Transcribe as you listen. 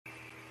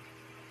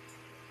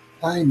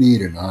I need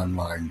an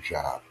online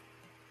job.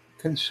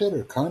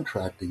 Consider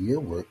contracting your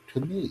work to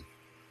me.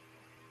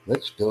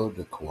 Let's build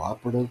a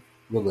cooperative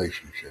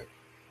relationship.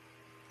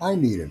 I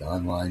need an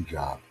online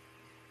job.